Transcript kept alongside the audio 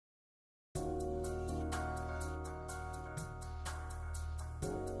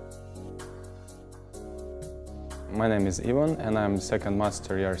My name is Ivan and I'm second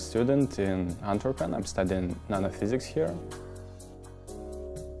master year student in Antwerp. I'm studying Nanophysics here.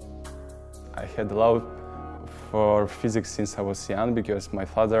 I had a love for physics since I was young because my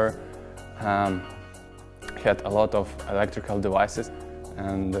father had a lot of electrical devices,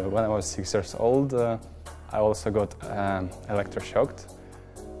 and when I was 6 years old I also got electroshocked,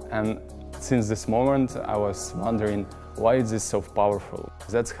 and since this moment I was wondering why is this so powerful.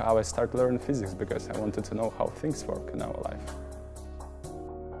 That's how I started learning physics, because I wanted to know how things work in our life.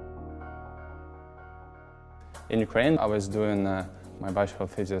 In Ukraine I was doing my bachelor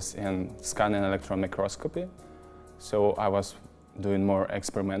thesis in scanning electron microscopy, so I was doing more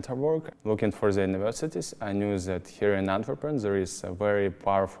experimental work. Looking for the universities, I knew that here in Antwerp there is a very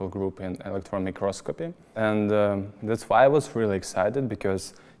powerful group in electron microscopy, and that's why I was really excited,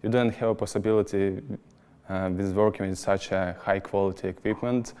 because you don't have a possibility with working with such a high quality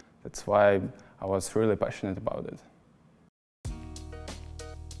equipment. That's why I was really passionate about it.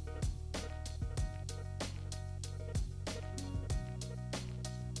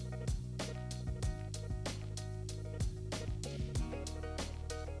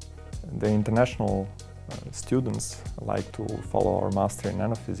 The international students like to follow our master in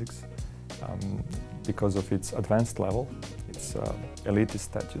nanophysics because of its advanced level, its elitist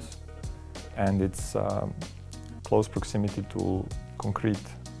status, and its close proximity to concrete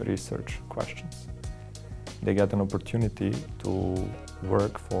research questions. They get an opportunity to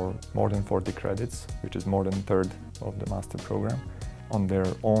work for more than 40 credits, which is more than a third of the master program, on their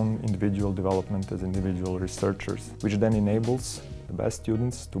own individual development as individual researchers, which then enables the best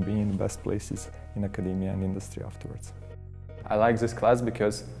students to be in the best places in academia and industry afterwards. I like this class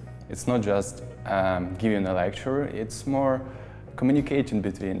because it's not just giving a lecture, it's more communicating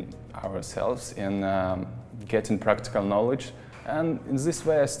between ourselves and getting practical knowledge. And in this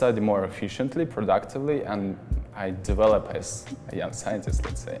way I study more efficiently, productively, and I develop as a young scientist,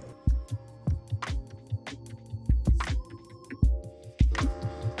 let's say.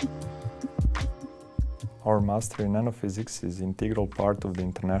 Our Master in Nanophysics is an integral part of the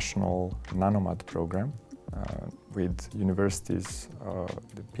international NanoMap program with universities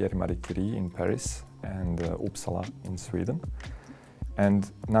the Pierre-Marie Curie in Paris and Uppsala in Sweden.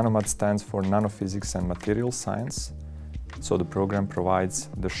 And NanoMap stands for Nanophysics and Material Science, so the program provides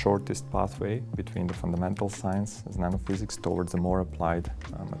the shortest pathway between the fundamental science as nanophysics towards a more applied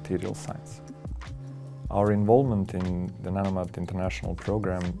material science. Our involvement in the NanoMap international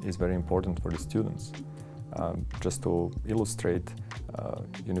program is very important for the students. Just to illustrate,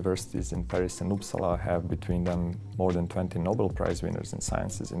 universities in Paris and Uppsala have between them more than 20 Nobel Prize winners in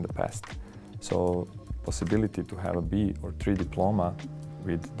sciences in the past. So possibility to have a B or 3 diploma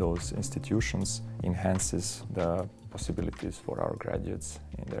with those institutions enhances the possibilities for our graduates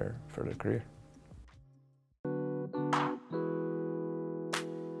in their further career.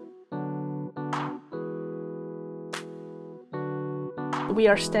 We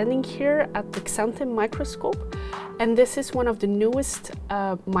are standing here at the Xanthem microscope, and this is one of the newest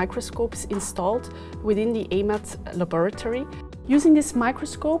microscopes installed within the AMAT laboratory. Using this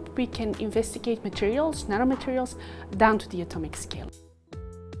microscope, we can investigate materials, nanomaterials, down to the atomic scale.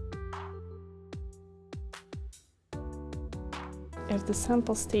 If the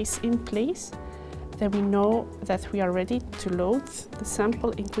sample stays in place, then we know that we are ready to load the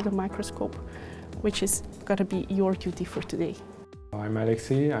sample into the microscope, which is going to be your duty for today. I'm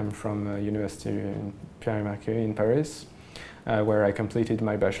Alexis. I'm from University in Pierre-Marie Curie in Paris, where I completed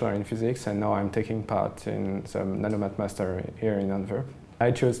my bachelor in physics, and now I'm taking part in some NanoMap master here in Antwerp.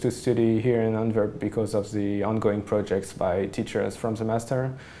 I chose to study here in Antwerp because of the ongoing projects by teachers from the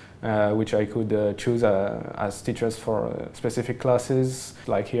master, which I could choose as teachers for specific classes,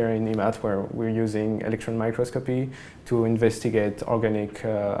 like here in EMAT, where we're using electron microscopy to investigate organic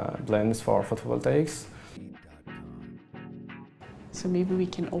blends for photovoltaics. So maybe we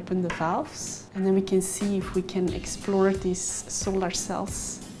can open the valves, and then we can see if we can explore these solar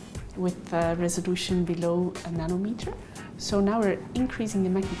cells with a resolution below a nanometer. So now we're increasing the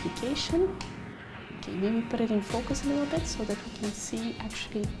magnification. Okay, maybe put it in focus a little bit so that we can see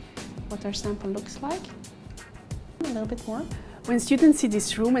actually what our sample looks like. A little bit more. When students see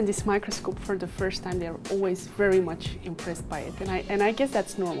this room and this microscope for the first time, they're always very much impressed by it. And I guess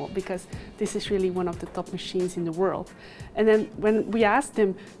that's normal, because this is really one of the top machines in the world. And then when we ask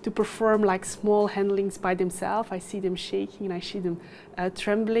them to perform like small handlings by themselves, I see them shaking and I see them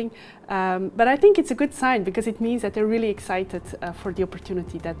trembling. But I think it's a good sign, because it means that they're really excited for the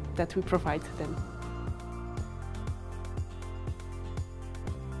opportunity that we provide to them.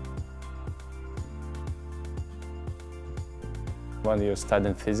 When you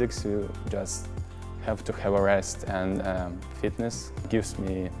study physics, you just have to have a rest and fitness. It gives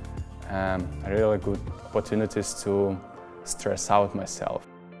me really good opportunities to stress out myself.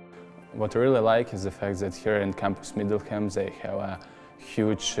 What I really like is the fact that here in Campus Middelheim they have a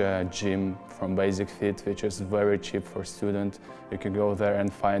huge gym from Basic Fit, which is very cheap for students. You can go there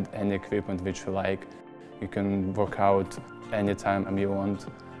and find any equipment which you like. You can work out anytime you want.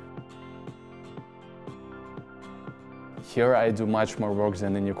 Here I do much more work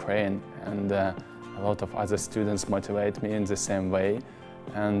than in Ukraine, and a lot of other students motivate me in the same way.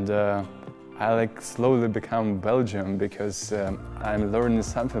 And I slowly become Belgian because I'm learning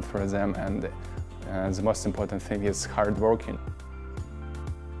something for them, and the most important thing is hard working.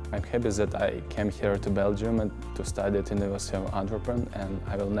 I'm happy that I came here to Belgium and to study at the University of Antwerp, and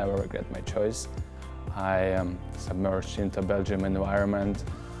I will never regret my choice. I am submerged into Belgium environment.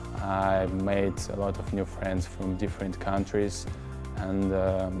 I made a lot of new friends from different countries, and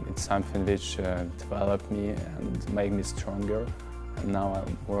it's something which developed me and made me stronger. And now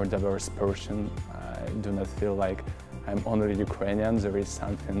I'm a more diverse person. I do not feel like I'm only Ukrainian. There is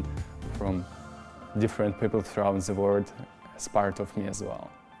something from different people throughout the world as part of me as well.